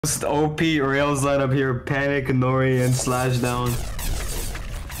Most OP Rails lineup here, Panic, Nori, and Slash down.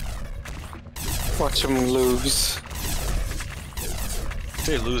 Watch them lose. If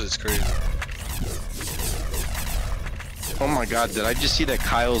they lose, it's crazy. Oh my god, did I just see that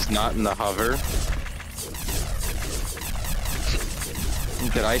Kyle's not in the hover?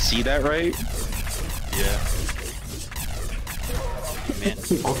 Did I see that right? Yeah. Man.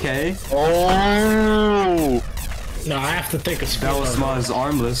 Okay. Oh! No, I have to take a spin. That was small as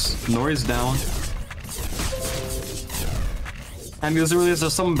armless. Nori's down. And there's really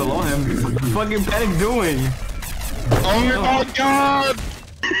just someone below him. What the fucking Panic doing? Oh my god!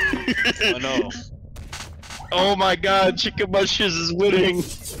 I know. Oh my god, Chicken Munchers is winning!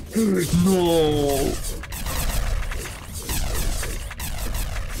 No.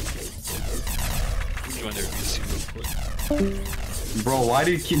 Join their VC real quick. Bro, why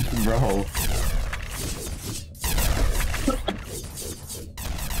do you keep... Bro.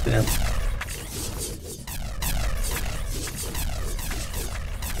 Damn.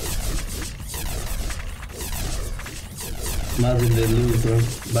 Imagine they lose, bro.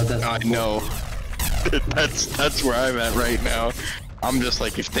 But that's I know. that's where I'm at right now. I'm just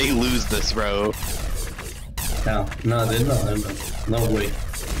like, if they lose this, bro. no, they're not. No way.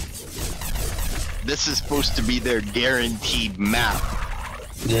 This is supposed to be their guaranteed map.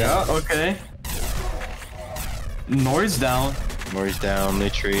 Yeah, okay. Nori's down. Nori's down, they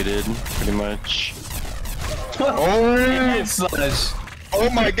traded, pretty much. Oh, Slash. Oh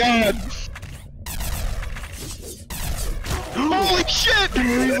my god! Holy shit!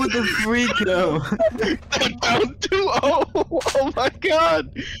 What the freak, though? They're down 2-0! Oh my god!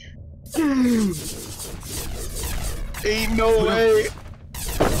 Ain't no way!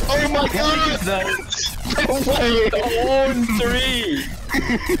 Oh my god! No way!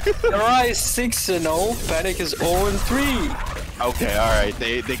 0-3! Rise 6-0. Panic is 0-3. Okay, alright,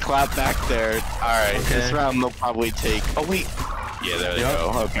 they clap back there. Alright, Okay. this round they'll probably take. Oh wait! Yeah, there they Yep.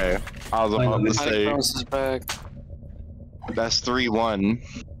 go. Okay. I was about to Panic say, bounces back. that's 3-1.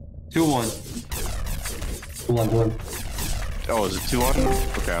 2-1. 1-1. Oh, is it 2-1?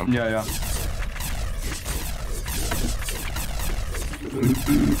 Okay. Yeah, yeah.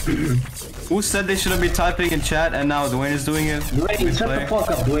 Who said they shouldn't be typing in chat and now Dwayne is doing it? Dwayne, shut the fuck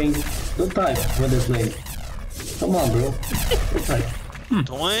up, Dwayne. Don't type when they're playing. Come on, bro. Don't type.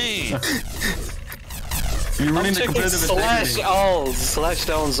 Dwayne! You're running I'm the checking competitive slash integrity. alts, slash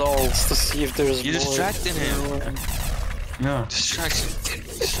downs alts to see if there's You're more. distracting him. Yeah. Distraction.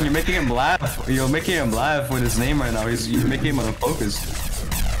 You're making him laugh. You're making him laugh with his name right now. You're making him unfocused.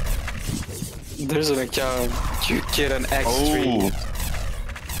 There's an account. You get an X3. Oh!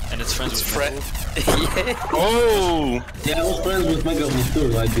 And it's friends with Fred. Yeah. Oh! Yeah, I was friends with Megables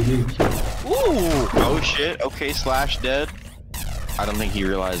too, I believe. Ooh! Oh shit, okay, Slash dead. I don't think he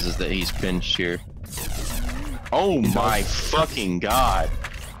realizes that he's pinched here. Oh my fucking god.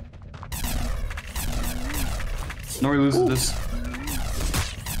 Nori loses this.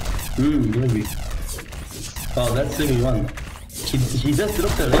 Maybe. Oh, that's Semi-1. He just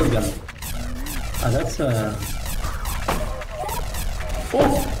dropped a railgun. Ah, that's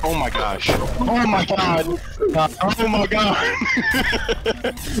Oh my gosh. Oh my god. Oh my god.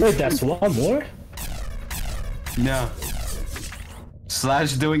 Wait, that's one more? Yeah.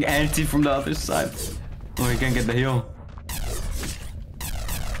 Slash doing anti from the other side. Oh, he can't get the heal.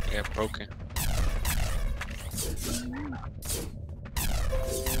 Yeah, broken.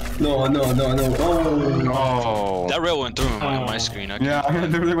 No. Oh. That rail went through him on my screen. Yeah, I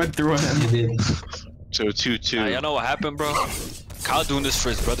really went through him. He did. So 2-2. Y'all know what happened, bro? Kyle doing this for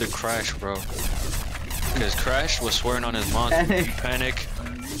his brother Crash, bro. Because Crash was swearing on his mom to beat Panic.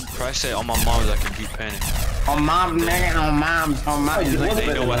 Crash said, on my mom's I can beat Panic. Oh, mom, nigga, oh, mom, oh, mom. He was they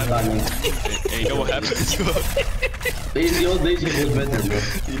better know what than happened. Batman. And you know what happened? In the old days, he was better, bro.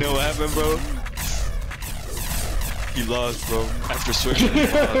 You know what happened, bro? He lost, bro. After swearing, he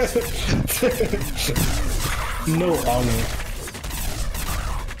lost. No honor.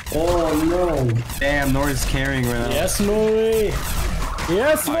 Oh no. Damn, Nori's carrying right now. Yes, Nori!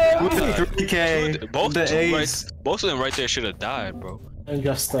 Yes, With the Nori! 3K, Both the of ace. both of them right there should have died, bro. And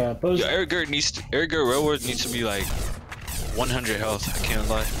just Yo, push. Eric Gert Railroad needs to be like 100 health. I can't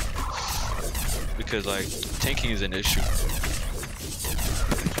lie, because like tanking is an issue.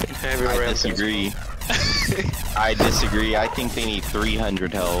 Heavy I rail. disagree. I disagree. I think they need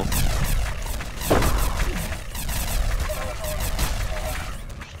 300 health.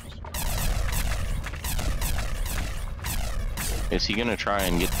 Is he gonna try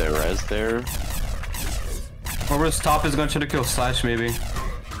and get the res there? Whoever's top is gonna try to kill Slash, maybe.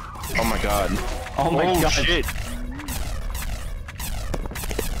 Oh my god. Oh my god. Shit.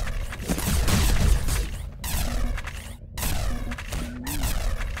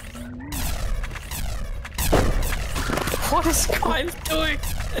 What is Squime doing?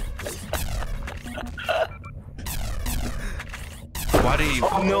 Why did he?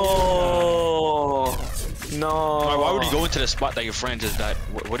 No. Why would he go into the spot that your friend just died?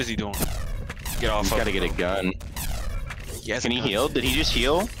 What is he doing? Get off. He's gotta get a gun. Yes. Can he heal? Did he just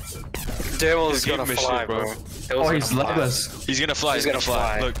heal? Devil's Just give gonna him a fly, shit, bro. bro. Oh, he's legless. He's gonna fly. He's He's gonna gonna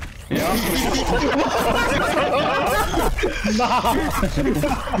fly. fly. Look.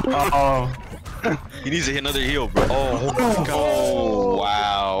 Oh. He needs to hit another heal, bro. Oh,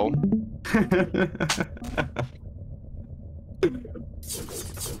 wow.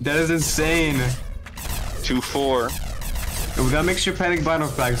 That is insane. 2-4. We gotta make sure Panic buy no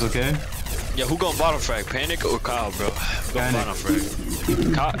flags, okay? Yeah, who gonna bottom frag? Panic or Kyle, bro? Who gonna Panic. bottom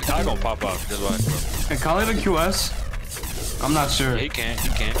frag? Kyle gonna pop off. Just watch, bro. And call it a QS? I'm not sure. Yeah, he can't. He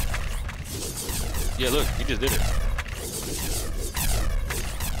can't. Yeah, look, he just did it.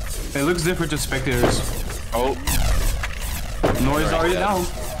 It looks different to spectators. Oh, Noise Right, already yeah. down.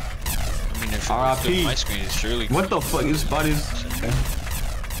 I mean, if RIP. it's my screen, it's surely. What the fuck? His body's. Okay.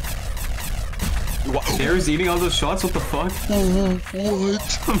 Terry's eating all those shots? What the fuck?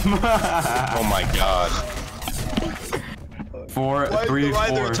 oh my god. 4, Why 3, is the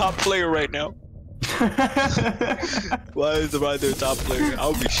Ryder 4. top player right now? Why is the Ryder top player?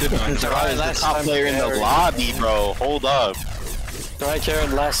 I'll be shitting on him. Ryan is the top player in the lobby, bro. Hold up. Right,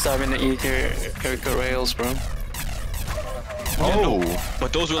 Karen, last time in the Erica Rails, bro. Oh,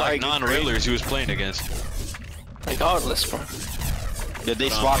 But those were like Alright, non-railers he was playing against. Regardless, bro. did they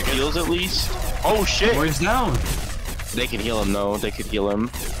swap heals at least? Oh shit. Noise down. They can heal him though. They could heal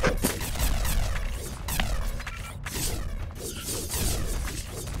him.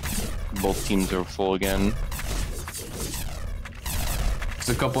 Both teams are full again. There's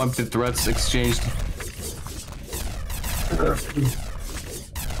a couple empty threats exchanged.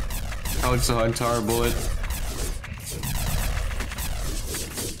 Oh, it's a entire bullet.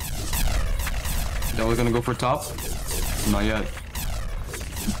 That was gonna go for top? Not yet.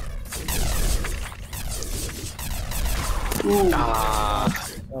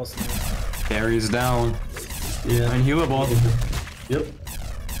 That was nice. Carries down. Yeah. Unhealable. Yep.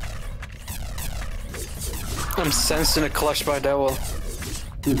 I'm sensing a clutch by Devil.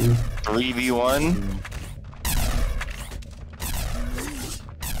 3v1.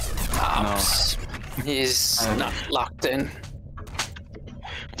 He's not locked in.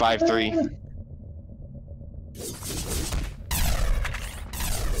 5-3.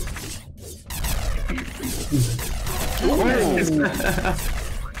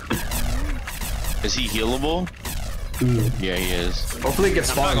 Is he healable? Yeah, he is. Hopefully it gets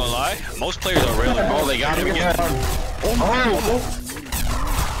I'm not spawned. gonna lie, most players are railing. Oh, they got him again.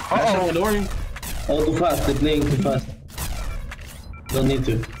 Oh, too fast. They're playing too fast. Don't need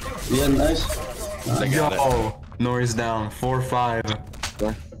to. Yeah, nice. They got it. Oh, Nori's down.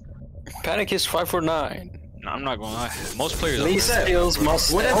 4-5. Panic is 5 for 9. No, I'm not gonna lie, most players are Least railing. skills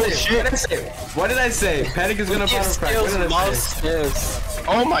must. What did I say? What did I say? What did I say? Panic is gonna bottom crack. What Skills did I must. say? Yes.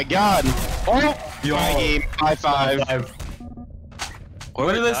 Oh my god. Oh, Yo. my game. 5-5.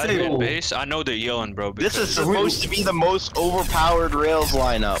 What did I Died say? in base? I know they're yelling, bro. This is because supposed to be the most overpowered Rails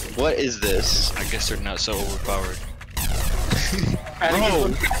lineup. What is this? I guess they're not so overpowered.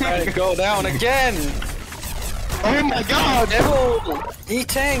 Bro. Panic go down again. Oh my god. Devil. He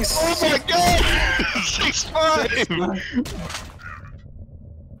tanks. Oh my god. 6-5.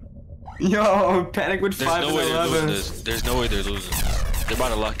 Yo, Panic with There's 5 no and way they're losing 11. this. There's no way they're losing this. They're about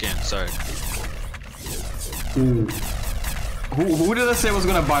to lock in. Sorry. Who did I say was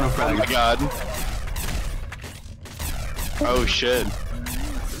gonna bottom Oh my crack? god. Oh shit.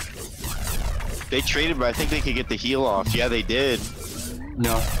 They traded, but I think they could get the heal off. Yeah, they did.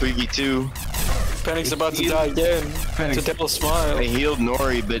 No. 3v2. Panic's about to die again. Panic. It's a Devil smile. They healed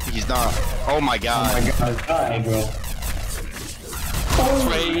Nori, but he's not. Oh my god. Die, bro.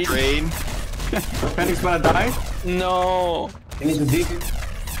 Trade. Trade. Panic's about to die? No. He needs to dig.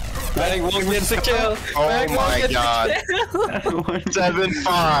 Panic won't get the kill. Oh Panic won't my get the god. kill.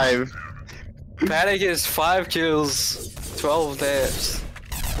 7-5. Panic is 5 kills, 12 devs.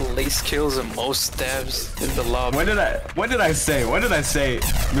 Least kills and most devs in the lobby. What did I say? What did I say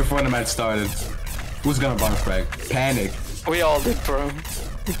before the match started? Who's gonna bottom frag? Panic. We all did, bro.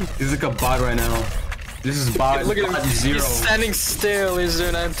 He's like a bot right now. This is bot, Look at bot him. zero. He's standing still. He's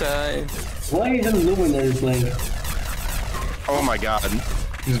doing anti. Why isn't Luminary playing? Oh my god.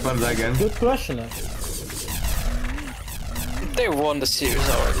 He's about to die again. Good question. They won the series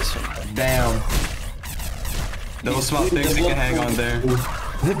already. So. Damn. Those small things he can hang on there.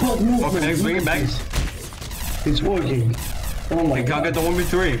 They both move. Okay, next, bring it back. It's working. Oh my He can't god. get the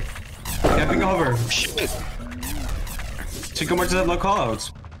 1v3. Can't pick over. Shit. Chicken Munchers have no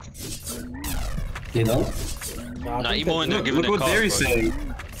callouts. You know? Nah, Emo in there Look, giving look the what call, Derry's bro. saying.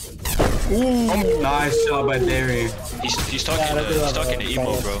 Nice shot by Derry. He's talking to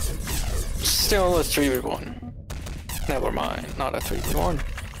Emo, bro. Still a 3v1. Never mind, not a 3v1.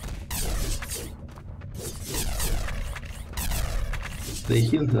 They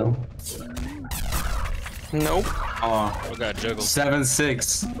healed though. Nope. Oh, I got juggled.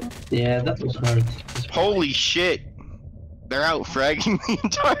 6. 7-6. Yeah, that was hard. Holy shit! They're out fragging the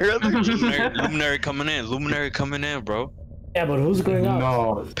entire other team. Luminary coming in. Luminary coming in, bro. Yeah, but who's going out?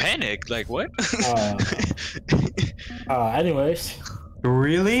 No. Panic? Like what? Anyways.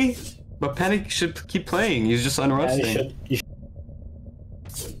 Really? But Panic should keep playing. He's just Yeah, you unrusting. should.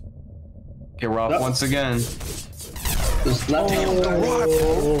 Okay, we're off once again. Just let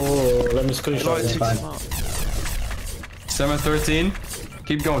Oh, let me screenshot It's it. fine. 7-13.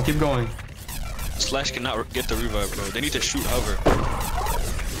 Keep going, keep going. Slash cannot get the revive, bro. They need to shoot hover.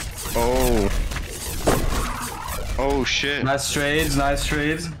 Oh. Oh shit. Nice trades, nice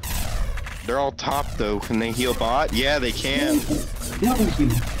trades. They're all top though. Can they heal bot? Yeah, they can. No, heal.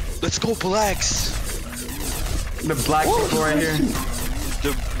 Let's go, Blacks. The black people right here.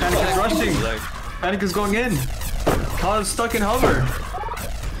 The Panic is rushing. Like, Panic is going in. Kyle is stuck in hover.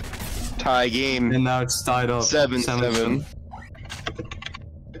 Tie game. And now it's tied up. 7-7.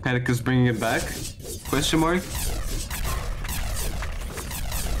 Panic is bringing it back. Question mark?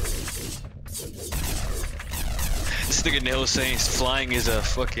 this nigga Nail saying flying is a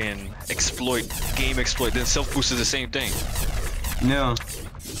fucking exploit, game exploit. Then self boost is the same thing. No.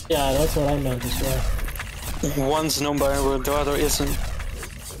 Yeah, that's what I meant as well. One's known by word, the other isn't.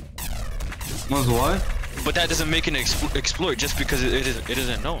 Was what? But that doesn't make it an exploit just because it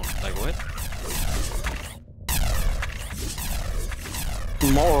isn't known. Like what?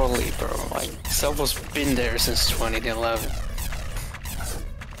 Morally, bro. Like, Self has been there since 2011.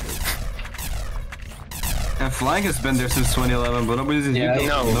 And flying has been there since 2011, but nobody's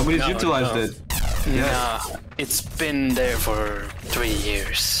utilized it. Nah, it's been there for 3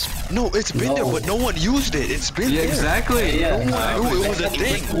 years. No, it's been there, but no one used it. It's been Yeah, there. exactly. Yeah, No one knew it was a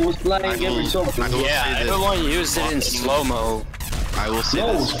thing. It was flying every so I will Yeah, say this. everyone used it in slow-mo. I will say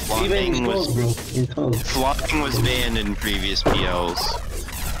No, this. even in close, bro. In close. Flying was banned in previous PLs.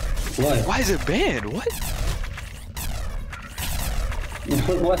 Why? Why is it banned? What?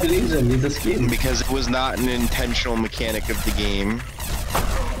 For what reason? It's a skin. Because it was not an intentional mechanic of the game.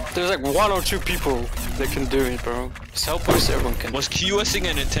 There's like 1 or 2 people that can do it, bro. Self boost, everyone can. Was QSing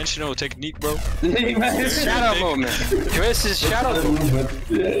an intentional technique, bro? Shadow movement. QS is shadow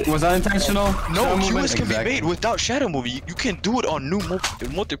movement. Was that intentional? No, Shadow QS movement? can Exactly. be made without shadow movement. You can do it on new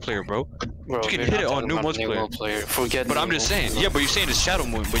multiplayer, bro. Bro, You can we're hit not it on talking new about multiplayer. Forget But I'm new just saying, multiplayer. yeah, but you're saying it's shadow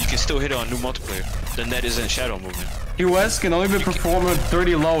movement, but you can still hit it on new multiplayer. Then that isn't shadow movement. QS can only be performed at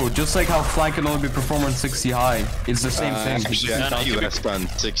 30 low, just like how fly can only be performed on 60 high. It's the same thing. Actually, No, no, I've you can- US done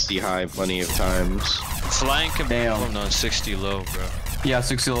 60 high plenty of times. Flying can be Damn. performed on 60 low, bro. Yeah,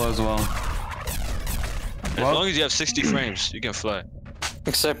 60 low as well. As Well- long as you have 60 frames, you can fly.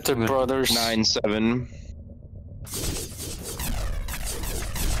 Except the brothers. 9-7.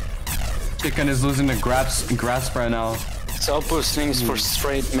 Chicken is losing the grasp right now. Self boosting is for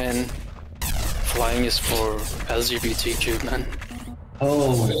straight men. Flying is for LGBTQ men.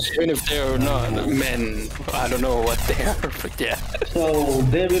 Oh, Even if they are not men, I don't know what they are, but yeah. so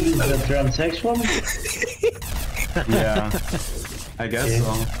David is a transsexual? Yeah. I guess Yeah.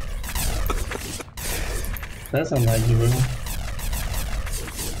 so. That's unlike you, bro.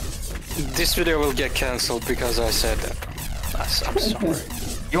 This video will get cancelled because I said that. I'm sorry.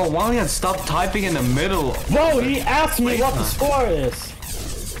 Yo, Walian, stop typing in the middle. Bro, he asked me what the score is.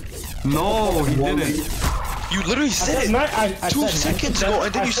 No, he didn't. You literally said it I 2 said seconds ago,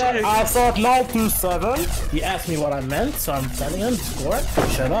 and then you said it. I thought 927. He asked me what I meant, so I'm telling him the score.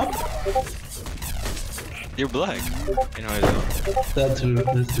 Shut up. You're black. You know, I don't. That's true,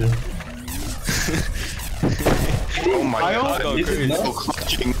 that's true. Oh my god. go Is it crazy. not? Oh,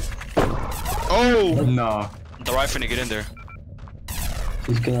 clutching. Oh! No. The right finna get in there.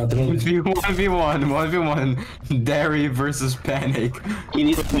 He's gonna throw it. 1v1, Derry versus Panic. He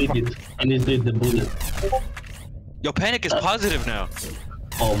needs to eat it. He needs to eat the bullet. Yo, Panic is positive now.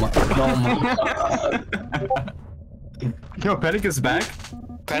 Oh my god. Yo, Panic is back.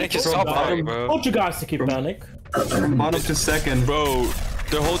 Panic is Bro, top bottom, five. bro. Told you guys to keep panic. Bottom to second. Bro,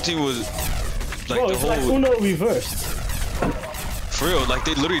 their whole team was like Bro, the it's like whole Uno reversed. for real. Like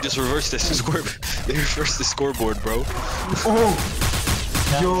they literally just reversed this score. They reversed the scoreboard, bro. Oh!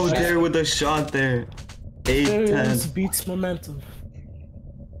 Yo, there with the shot there. 8-10. Variance beats momentum.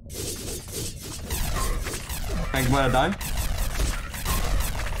 Panic might have died.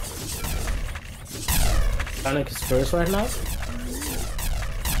 Panic is first right now.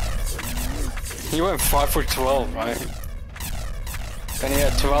 He went 5 for 12, right? And he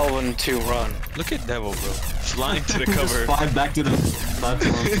had 12 and 2 run. Look at Devil, bro. Flying to the Just cover. fly back to the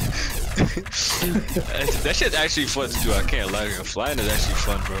platform. That shit's actually fun to do. I can't lie to you. Flying is actually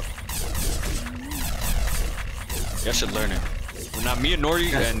fun, bro. Y'all should learn it. Now, me and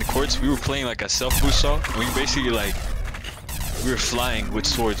Nori and the courts, we were playing like a self-boost saw. And we basically like, we were flying with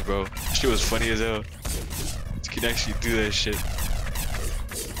swords, bro. Shit was funny as hell. You can actually do that shit.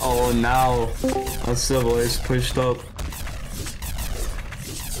 Oh, now Uncivil is pushed up.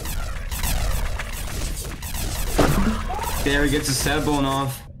 There, he gets his head blown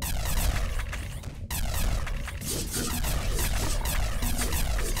off.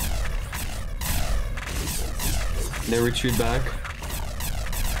 They retreat back.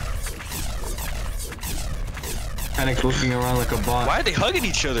 Panic looking around like a bot. Why are they hugging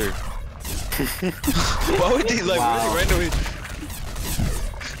each other? Why would they like Wow. really randomly?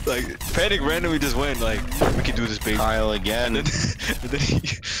 Like Panic randomly just went like, we can do this, baby. Kyle again. And then he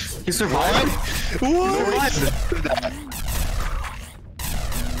He survived? what?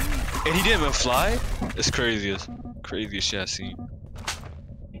 And he didn't even fly? It's craziest shit I've seen.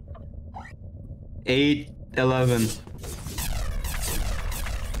 8-11.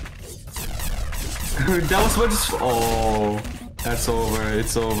 That was what just. Oh, that's over.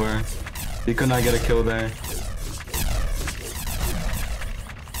 It's over. He could not get a kill there.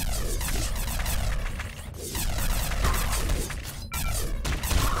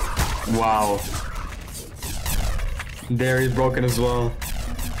 Wow. There, he's broken as well.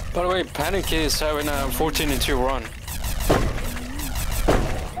 By the way, Panic is having a 14 and 2 run.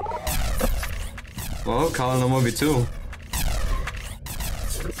 Well, Colin no movie too.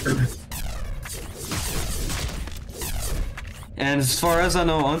 And as far as I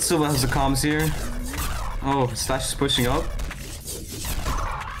know, Uncivil has the comms here. Oh, Slash is pushing up.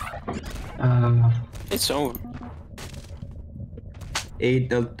 It's over.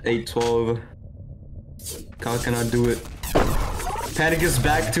 8-12. Kyle cannot do it. Panic is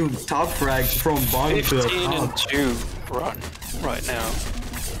back to top frag from bottom to the 15 and top. 2 run right now.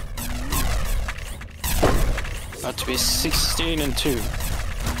 About to be 16 and 2.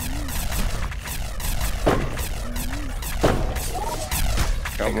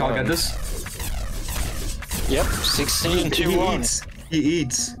 Hey, Kyle got this. Yep, 16 and 2 He run. eats. He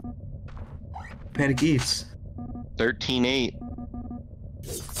eats. Panic eats. 13-8.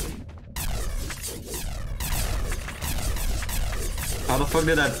 How the fuck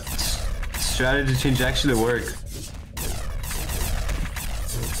did that strategy change actually work?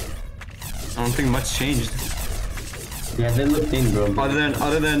 I don't think much changed. Yeah, they looked in, bro.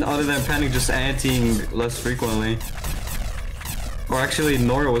 Other than Panic just anteing less frequently. Or actually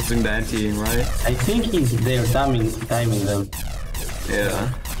Nora was doing the anteing, right? I think they're timing them.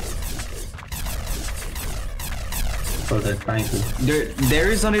 Yeah. So they're trying to. There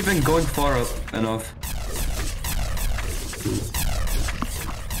is not even going far up enough.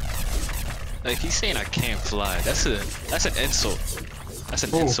 Like he's saying I can't fly. That's an insult. That's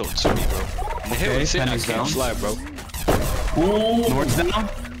an insult to me, bro. And hell, he's saying I Penny's can't down. fly, bro. Nord's down.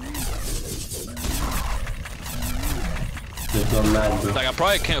 They've gone mad, bro. Like I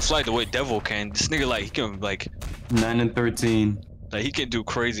probably can't fly the way Devil can. This nigga like he can like 9-13. he can do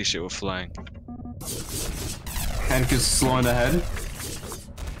crazy shit with flying. Panic is slowing ahead.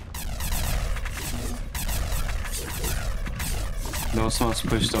 No one's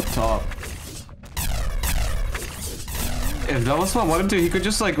pushed up top. If Devilsmart wanted to, he could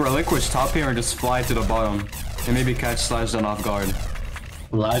just like relinquish top here and just fly to the bottom. And maybe catch Slash down off guard.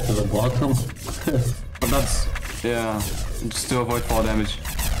 Fly to the bottom. But that's, yeah, just to avoid fall damage.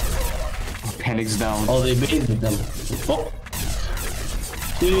 Oh, Panic's down. Oh, they baited them. Oh.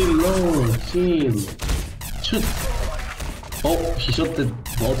 Chill, no, chill. Shoot. Oh, he shot the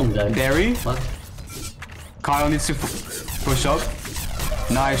bottom guy. Barry? What? Kyle needs to push up.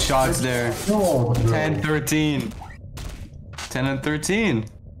 Nice shots there. No, bro. 10-13. 10-13.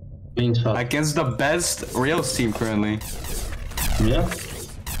 Being shot. Against the best Rails team currently. Yeah?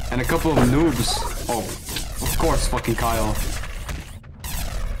 And a couple of noobs. Oh, of course, fucking Kyle.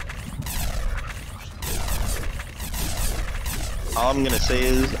 All I'm gonna say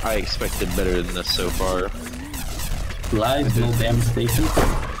is I expected better than this so far. Lies, no damage taken.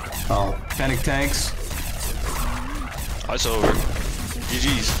 Oh. Panic tanks. That's over.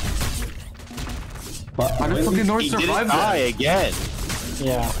 GG's. What? How did fucking Nord He survive didn't die that? again.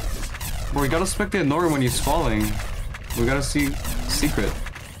 Yeah. Bro, we gotta spectate Nord when he's falling. We gotta see secret.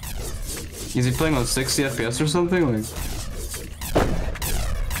 Is he playing on 60 FPS or something? Like,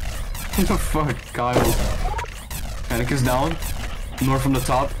 what the fuck, Kyle? Panic is down. Nor from the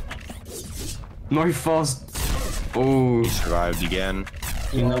top. Nor he falls. Oh. He survived again.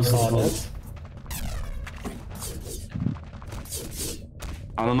 He knows how it.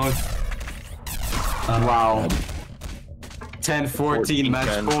 I don't know if... wow. 10-14 match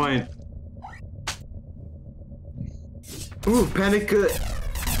 10. point. Ooh, Panic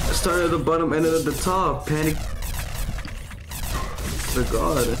started at the bottom, ended at the top. Panic. Oh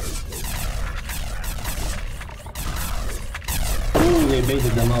god. Ooh, they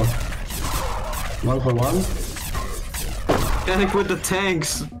baited them out. 1 for 1. Panic with the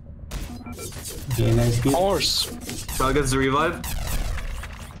tanks. Okay, nice kill. Horse. Sal gets the revive.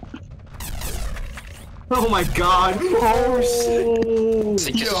 Oh my god. Horse.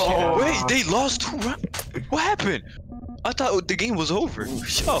 Yo. Wait, they lost 2 rounds? What happened? I thought the game was over. Yo.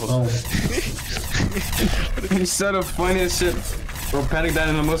 Oh. He said the funniest shit. Bro, Panic died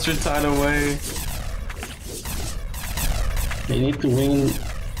in the most retarded way. They need to win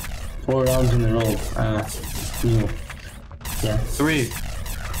 4 rounds in a row. No. Yeah. 3.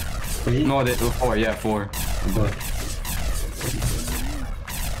 3? No, 4. Yeah, 4. But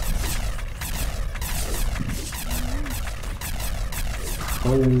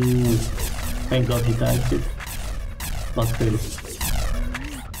oh, thank God he died it. Not good.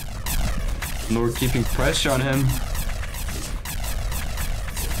 No, we're keeping pressure on him.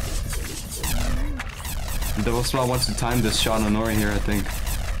 Devil Smile wants to time this shot on Nori here, I think.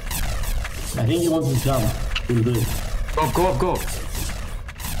 I think he wants to jump. He'll do it. Go up, go up.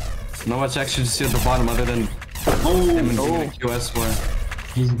 Not much action to see at the bottom other than him and Oh, the QS one.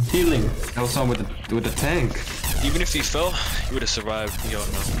 he's healing. That was on with the tank. Even if he fell, he would have survived. We all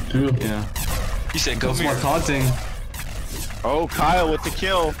know. True. Yeah. He said, That come was here. more taunting. Oh, Kyle with the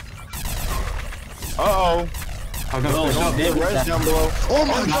kill. Uh-oh. How come Oh, push no, up? David, Res down below. Oh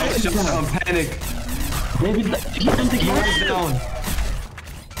my Nice god. shot on Panic. David, he can take Nori's it. down.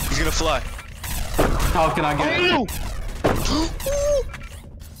 He's gonna fly. How can I get it?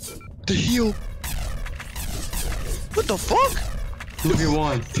 The heal. What the fuck?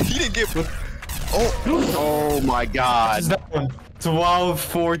 2v1. He didn't get. Oh my god.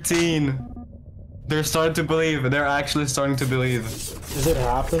 12-14. They're starting to believe. They're actually starting to believe. Is it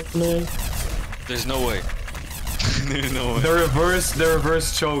happening? There's no way. There's no way. The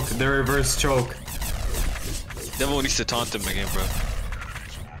reverse choke. The reverse choke. Devil needs to taunt him again, bro.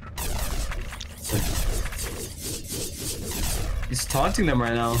 He's taunting them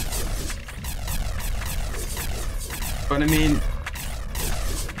right now. But I mean,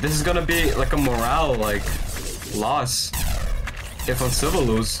 this is gonna be like a morale loss if Uncivil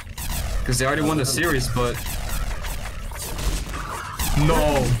lose, because they already won the series. But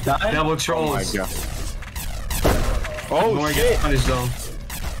no, Devil Oh my trolls. god. Oh Nori shit. gets punished though.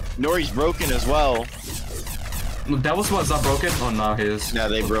 Nori's broken as well. No, Devil's Spot's not broken. Oh no, he is. Yeah,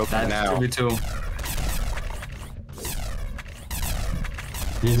 they broke it That's now. 2v2.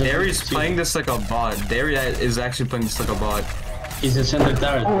 Darius playing this like a bot. Darius is actually playing this like a bot. He's a center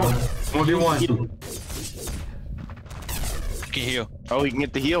turret. 1v1. You can heal. Oh, he can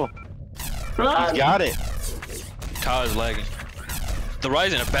get the heal. Run! He's got it. Kyle is lagging. The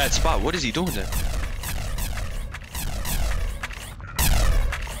Rise in a bad spot. What is he doing there?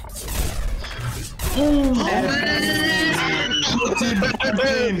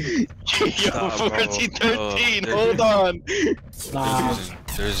 Yo, bro. 14-13. Oh, Hold on. Nah,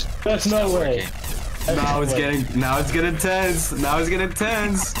 There's there's no way. Now it's getting tense. Now it's getting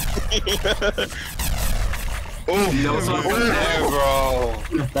tense. Oh, That was what there, bro.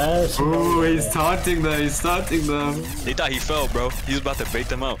 There's no Ooh, way. he's taunting them. He's taunting them. They thought he fell, bro. He was about to bait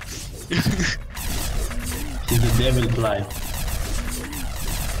them out. He's the devil fly.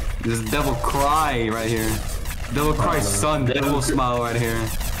 This Devil Cry right here. Devil Cry son. Devil Smile right here.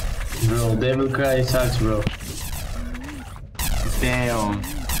 Bro, devil cry sucks, bro. Damn.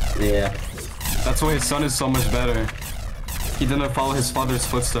 Yeah. That's why his son is so much better. He didn't follow his father's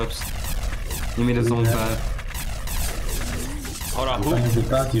footsteps. He made his own Yeah. path. Hold on, who? Sometimes the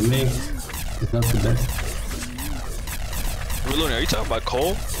path you make is not the best. Are you talking about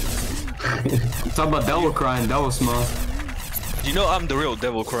Cole? I'm talking about Devil Cry and Devil Smile. You know I'm the real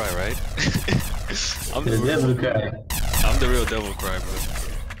Devil Cry, right? I'm The devil cry. I'm the real Devil Cry, bro.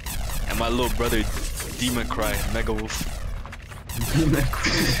 And my little brother, Demon Cry, Mega Wolf.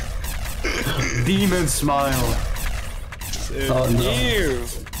 Demon Smile. Oh no. Ew.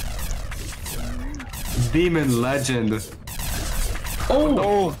 Demon Legend.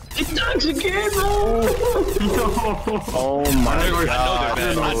 Oh! It tanks again, bro! Oh my god.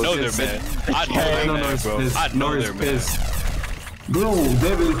 I know they're mad. I know they're mad. I know they're mad, bro. I know they're mad. pissed. Bro,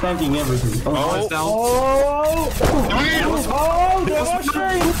 they've been tanking everything. Oh, it's down. They were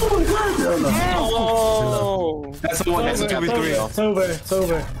straight. Oh! That's the one. That's a 2v3. It's over. It's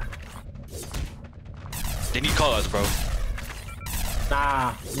over. They need call us, bro.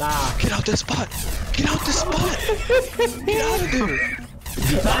 Nah. Get out this spot. Get out this spot. Get out of there.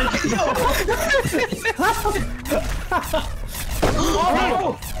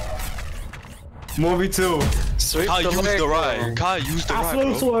 Movie 2. Sweep Kai the used leg, the bro. ride. Kai used the ride,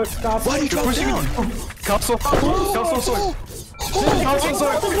 bro. Sword. Why did you drop down? Council sword. Council sword. Council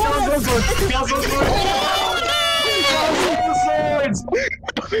sword. Council sword. Council swords.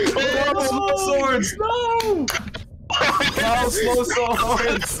 Council swords. No! Council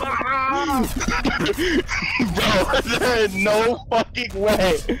swords. Bro, there is no fucking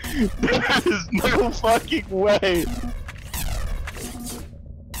way. There is no fucking way.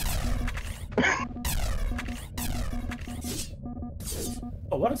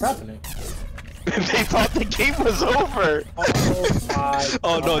 Oh, what is happening? They thought the game was over. Oh my.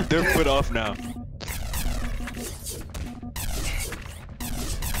 Oh no, they're put off now.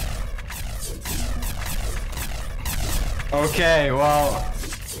 Okay, well,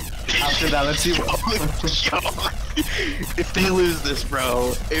 after that, let's see. If they lose this,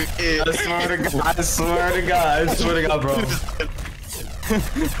 bro, I swear to God, I swear to God, I swear to God, bro.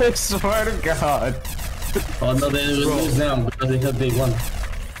 I swear to God. Oh no, they will lose now because they have big one.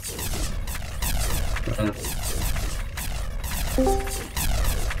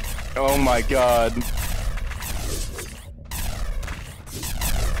 Oh my god.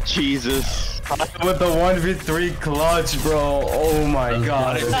 Jesus. With the 1v3 clutch, bro. Oh my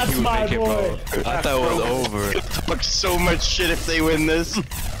God. That's my boy. I thought it was over. Talk so much shit if they win this.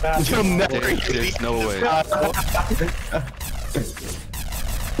 That's You'll my never boy. get There's no way.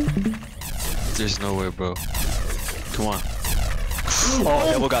 There's no way, bro. Come on. Oh,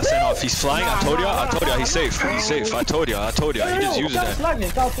 Devil got sent off. He's flying. I told ya. He's safe. He's safe. I told ya. He just used that.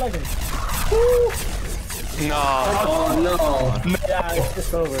 Stop flagging. No. Oh no. Yeah,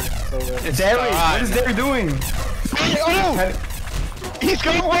 it's over. It's over. Derry, what is Derry doing? Oh! He's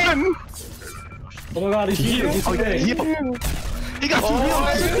gonna win! Oh my god, he's healing. He's healing. He got some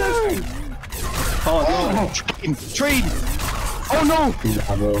heals! Oh no! Trade! Oh no!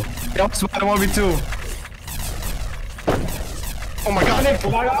 Nah, bro. Yup, Spider 1v2. Oh my god! Oh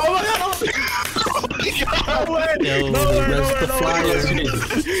my god. Oh my god. Yo, they messed the flyer.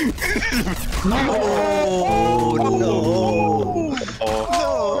 Oh no!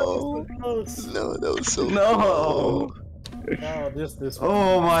 No, that was so. No. No, this.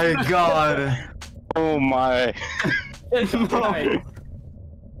 Oh my God. Oh my. Right.